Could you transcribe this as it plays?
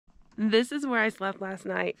This is where I slept last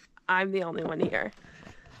night. I'm the only one here.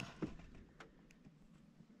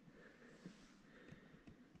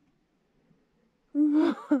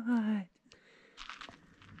 What?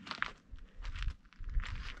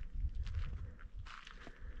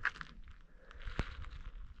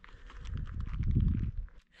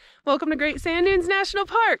 Welcome to Great Sand Dunes National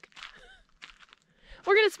Park.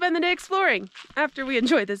 We're gonna spend the day exploring after we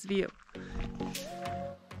enjoy this view.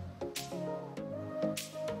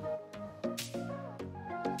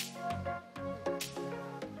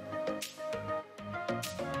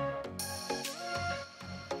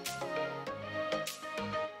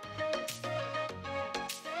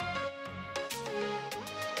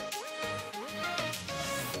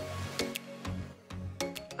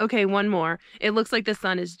 Okay, one more. It looks like the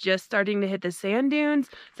sun is just starting to hit the sand dunes,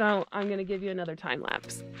 so I'm gonna give you another time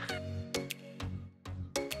lapse.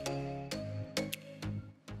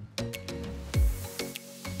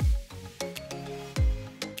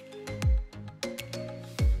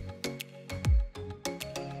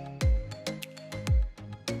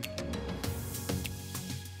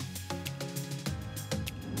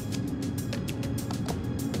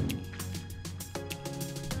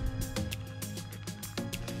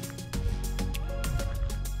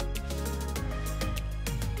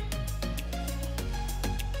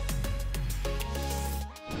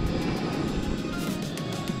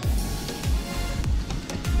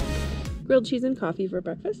 Grilled cheese and coffee for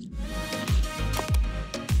breakfast.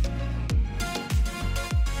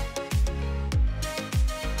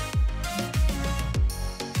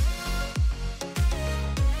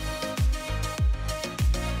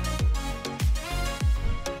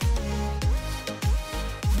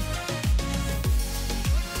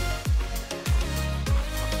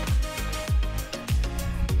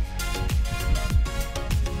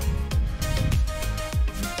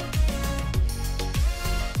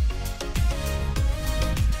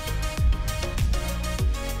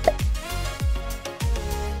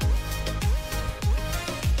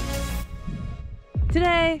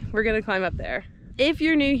 Today, we're gonna climb up there. If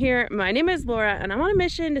you're new here, my name is Laura and I'm on a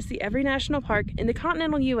mission to see every national park in the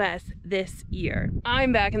continental US this year.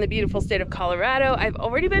 I'm back in the beautiful state of Colorado. I've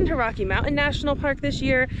already been to Rocky Mountain National Park this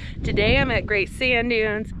year. Today I'm at Great Sand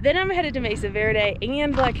Dunes. Then I'm headed to Mesa Verde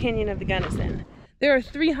and Black Canyon of the Gunnison. There are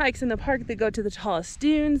 3 hikes in the park that go to the tallest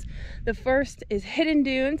dunes. The first is Hidden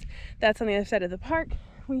Dunes. That's on the other side of the park.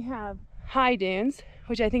 We have High Dunes,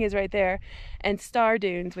 which I think is right there, and Star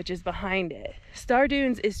Dunes, which is behind it. Star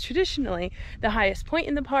Dunes is traditionally the highest point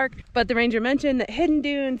in the park, but the ranger mentioned that Hidden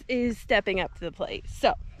Dunes is stepping up to the plate.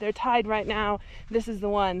 So they're tied right now. This is the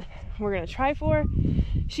one we're gonna try for.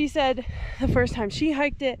 She said the first time she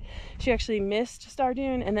hiked it, she actually missed Star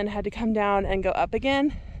Dune and then had to come down and go up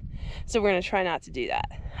again. So we're gonna try not to do that.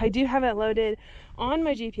 I do have it loaded on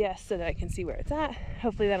my GPS so that I can see where it's at.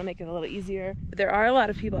 Hopefully that'll make it a little easier. But there are a lot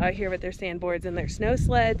of people out here with their sandboards and their snow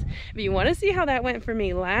sleds. If you want to see how that went for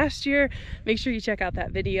me last year, make sure you check out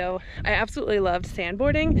that video. I absolutely loved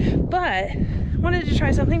sandboarding, but wanted to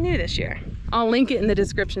try something new this year. I'll link it in the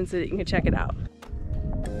description so that you can check it out.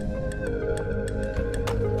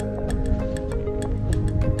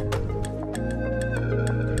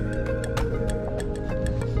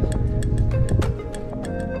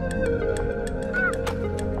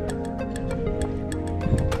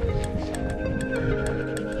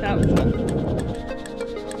 That was fun.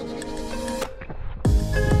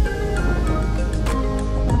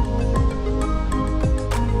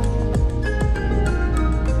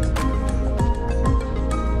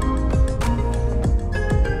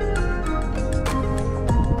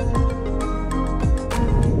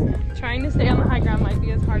 Trying to stay on the high ground might be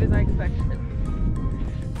as hard as I expected.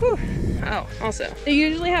 Whew. Oh, also, they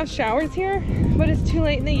usually have showers here, but it's too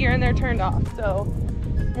late in the year and they're turned off, so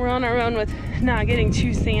we're on our own with not getting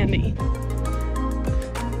too sandy.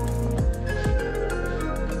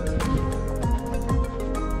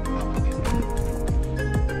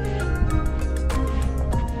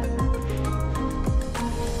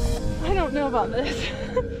 I don't know about this.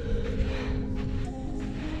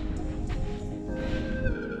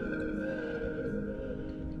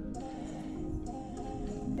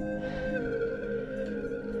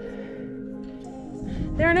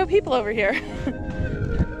 There are no people over here.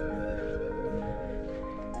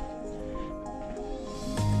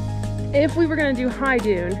 If we were gonna do High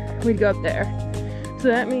Dune, we'd go up there. So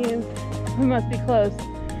that means we must be close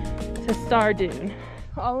to Star Dune.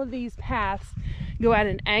 All of these paths go at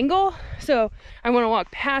an angle, so I want to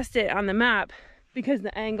walk past it on the map because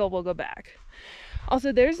the angle will go back.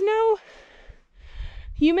 Also, there's no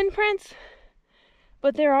human prints,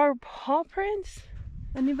 but there are paw prints.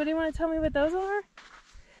 Anybody want to tell me what those are?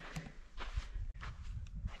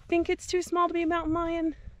 think it's too small to be a mountain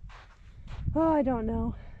lion. Oh, I don't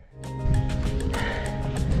know.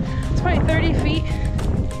 It's probably 30 feet.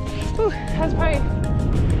 Whew, that's probably,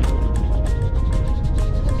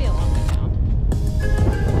 that'd be a long way down.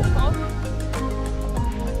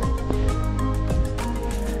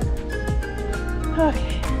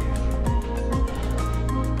 Okay.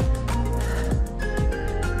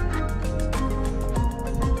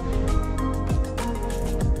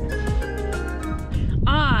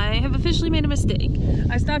 I have officially made a mistake.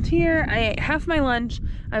 I stopped here, I ate half my lunch,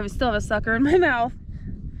 I still have a sucker in my mouth,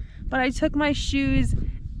 but I took my shoes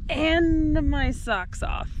and my socks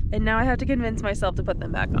off, and now I have to convince myself to put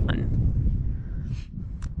them back on.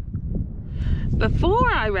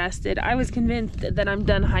 Before I rested, I was convinced that I'm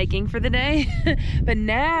done hiking for the day, but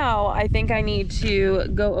now I think I need to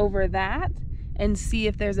go over that and see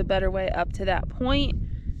if there's a better way up to that point.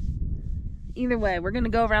 Either way, we're gonna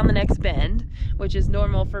go around the next bend, which is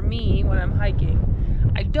normal for me when I'm hiking.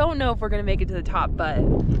 I don't know if we're gonna make it to the top, but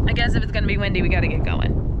I guess if it's gonna be windy, we gotta get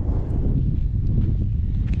going.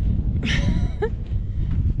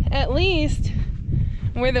 At least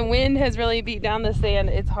where the wind has really beat down the sand,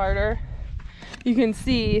 it's harder. You can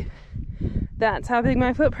see that's how big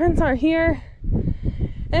my footprints are here.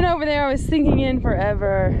 And over there, I was sinking in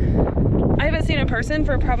forever. I haven't seen a person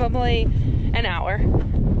for probably an hour.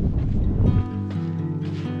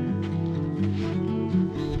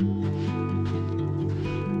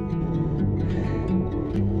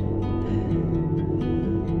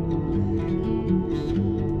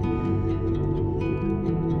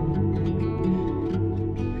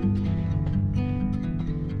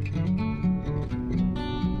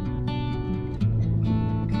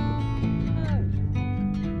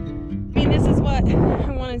 I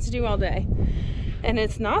wanted to do all day, and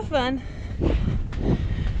it's not fun.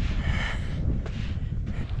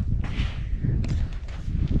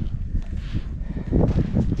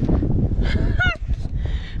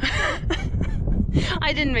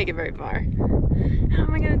 I didn't make it very far. How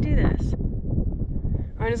am I gonna do this?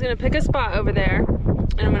 I'm just gonna pick a spot over there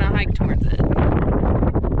and I'm gonna hike towards it.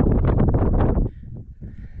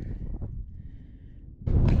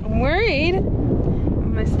 I'm worried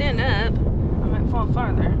I'm gonna stand up, I might fall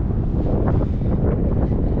farther.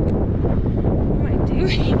 What am I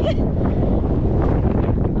doing?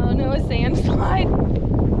 Oh no, a sand slide.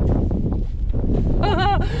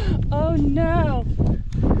 Oh no.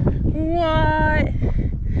 What?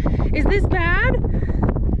 Is this bad?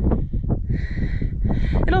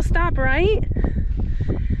 It'll stop, right?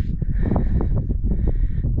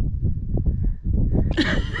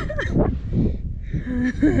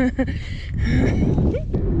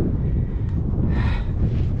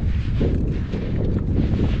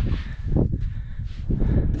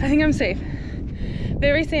 I think I'm safe.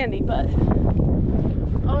 Very sandy, but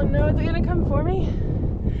oh no, is it gonna come for me?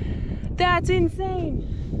 That's insane.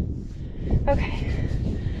 Okay,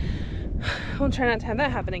 we'll try not to have that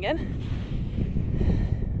happen again.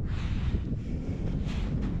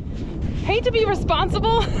 Hate to be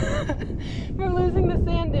responsible for losing the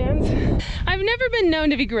sand dunes. I've never been known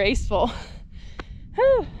to be graceful.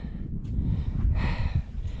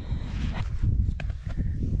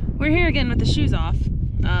 We're here again with the shoes off.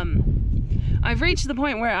 I've reached the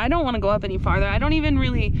point where I don't want to go up any farther. I don't even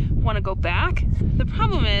really want to go back. The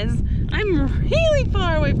problem is I'm really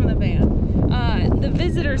far away from the van. The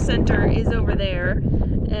visitor center is over there,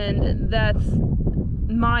 and that's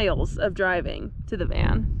miles of driving to the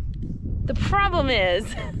van. The problem is,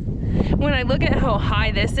 when I look at how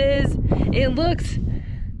high this is, it looks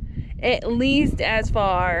at least as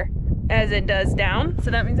far as it does down,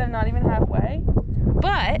 so that means I'm not even halfway.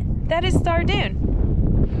 But that is Sand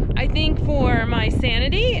Dune. I think for my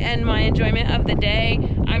sanity and my enjoyment of the day,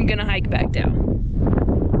 I'm gonna hike back down.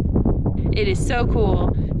 It is so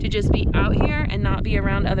cool to just be out here and not be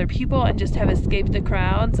around other people and just have escaped the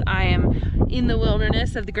crowds. I am in the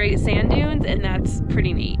wilderness of the Great Sand Dunes, and that's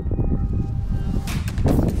pretty neat.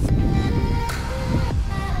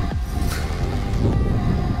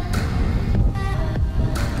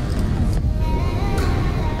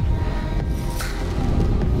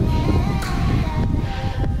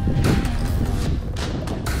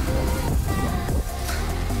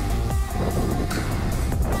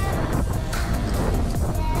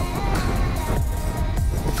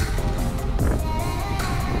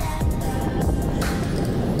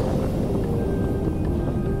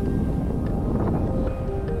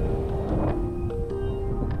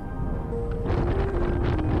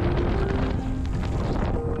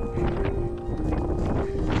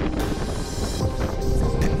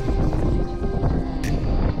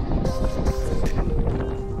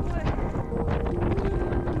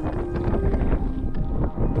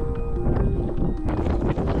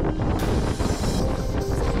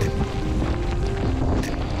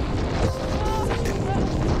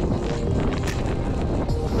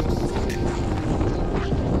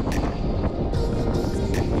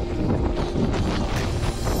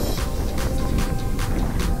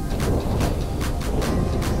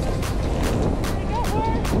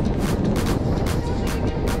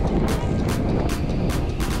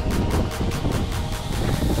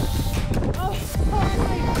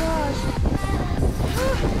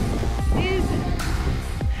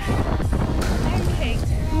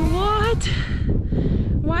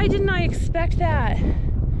 that.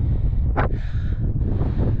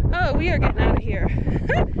 Oh, we are getting out of here.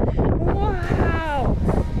 Wow.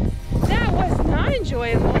 That was not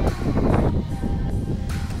enjoyable.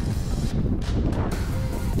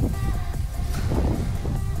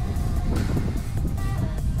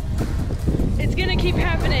 It's gonna keep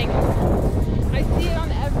happening. I see it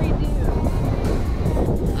on every dune.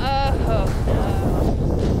 Oh no.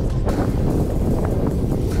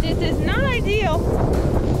 This is not ideal.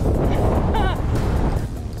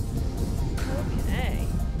 Okay.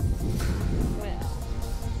 Well.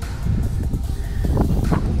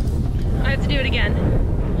 I have to do it again.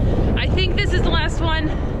 I think this is the last one.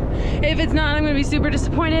 If it's not, I'm gonna be super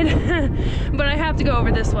disappointed. But I have to go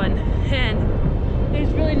over this one. And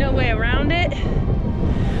there's really no way around it.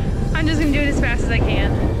 I'm just gonna do it as fast as I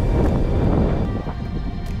can.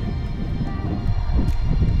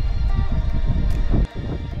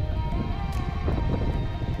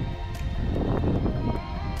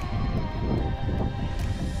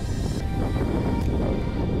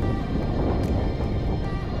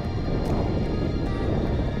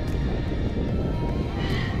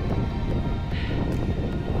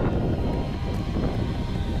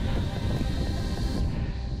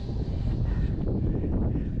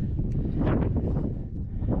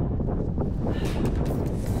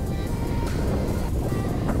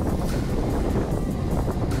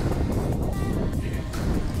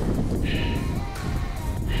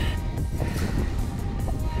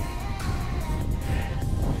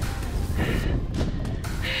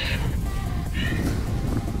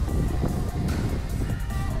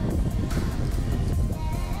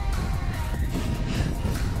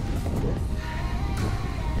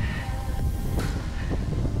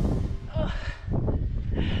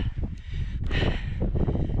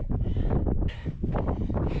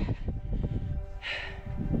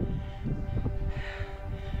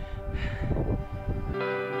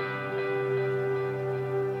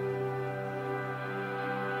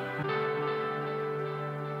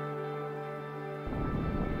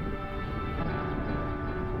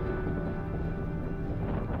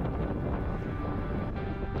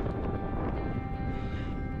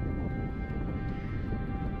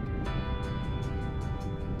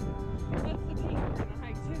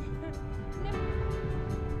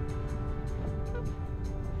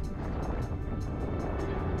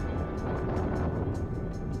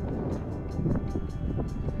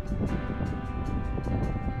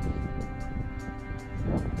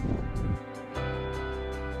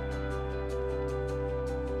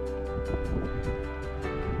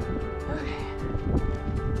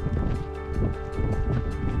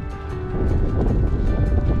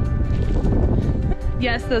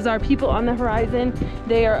 Yes, those are people on the horizon.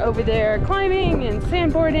 They are over there climbing and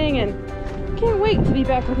sandboarding, and can't wait to be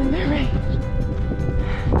back within their range.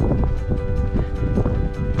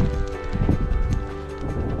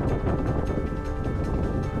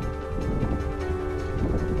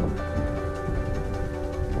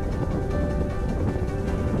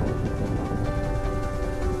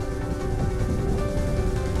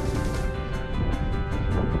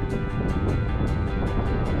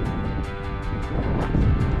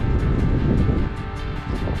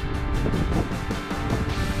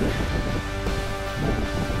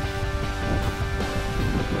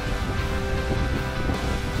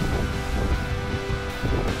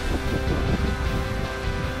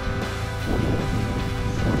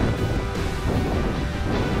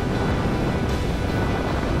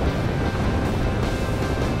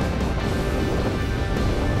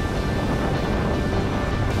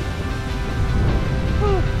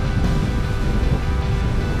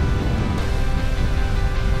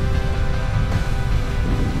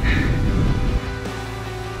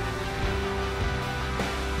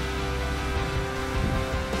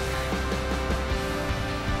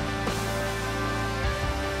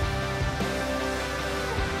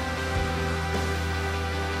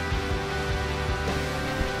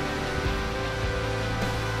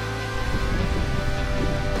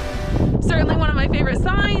 Certainly one of my favorite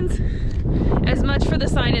signs, as much for the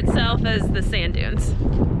sign itself as the sand dunes.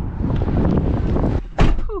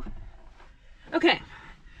 Whew. Okay,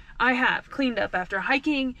 I have cleaned up after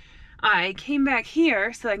hiking. I came back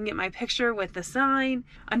here so I can get my picture with the sign.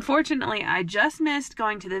 Unfortunately, I just missed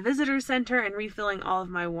going to the visitor center and refilling all of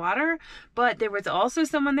my water, but there was also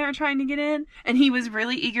someone there trying to get in, and he was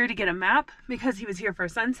really eager to get a map because he was here for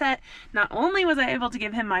sunset. Not only was I able to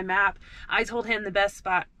give him my map, I told him the best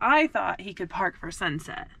spot I thought he could park for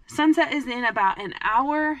sunset. Sunset is in about an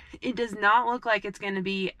hour. It does not look like it's going to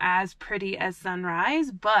be as pretty as sunrise,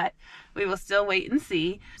 but We will still wait and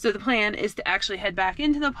see. So the plan is to actually head back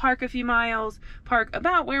into the park a few miles, park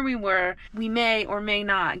about where we were. We may or may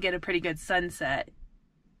not get a pretty good sunset.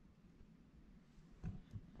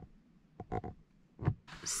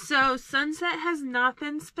 So sunset has not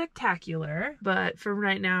been spectacular, but for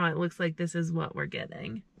right now it looks like this is what we're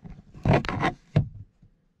getting.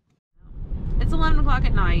 It's 11 o'clock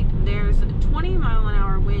at night. There's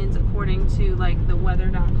 20-mile-an-hour winds according to like the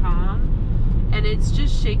weather.com, and it's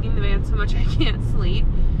just shaking the van so much I can't sleep.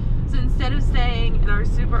 So instead of staying in our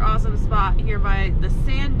super awesome spot here by the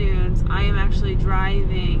Sand Dunes, I am actually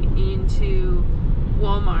driving into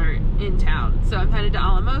Walmart in town. So I'm headed to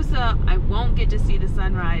Alamosa. I won't get to see the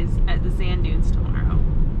sunrise at the Sand Dunes tomorrow,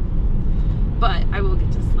 but I will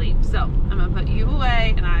get to sleep. So I'm gonna put you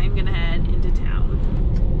away and I'm gonna head into town.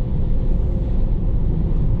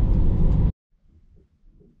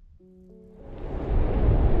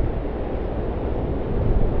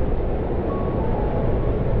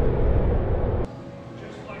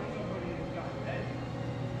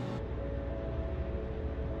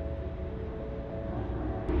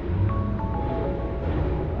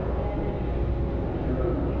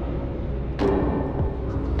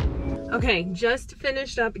 Okay, just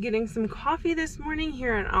finished up getting some coffee this morning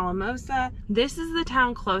here in Alamosa. This is the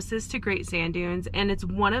town closest to Great Sand Dunes, and it's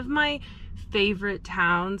one of my favorite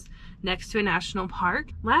towns next to a national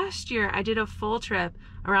park. Last year, I did a full trip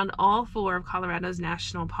around all 4 of Colorado's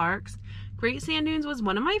national parks. Great Sand Dunes was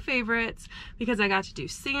one of my favorites because I got to do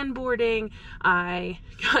sandboarding. I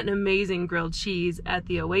got an amazing grilled cheese at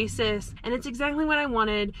the Oasis, and it's exactly what I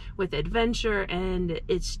wanted with adventure, and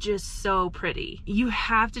it's just so pretty. You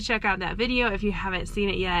have to check out that video if you haven't seen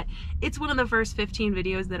it yet. It's one of the first 15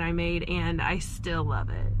 videos that I made, and I still love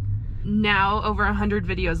it. Now, over 100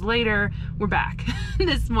 videos later, we're back.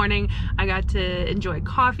 This morning, I got to enjoy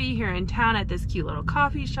coffee here in town at this cute little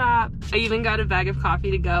coffee shop. I even got a bag of coffee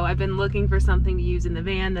to go. I've been looking for something to use in the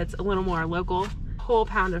van that's a little more local. Whole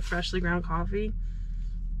pound of freshly ground coffee.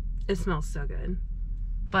 It smells so good.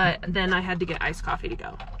 But then I had to get iced coffee to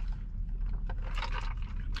go,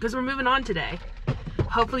 because we're moving on today.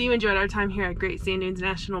 Hopefully you enjoyed our time here at Great Sand Dunes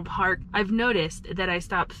National Park. I've noticed that I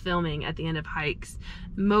stopped filming at the end of hikes,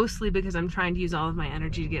 mostly because I'm trying to use all of my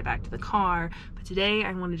energy to get back to the car. But today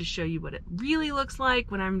I wanted to show you what it really looks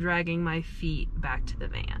like when I'm dragging my feet back to the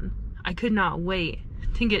van. I could not wait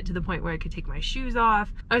to get to the point where I could take my shoes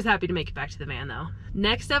off. I was happy to make it back to the van though.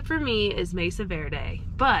 Next up for me is Mesa Verde,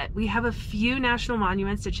 but we have a few national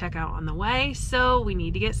monuments to check out on the way, so we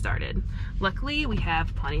need to get started. Luckily, we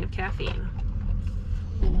have plenty of caffeine.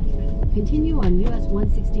 Continue on US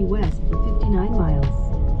 160 West for 59 miles.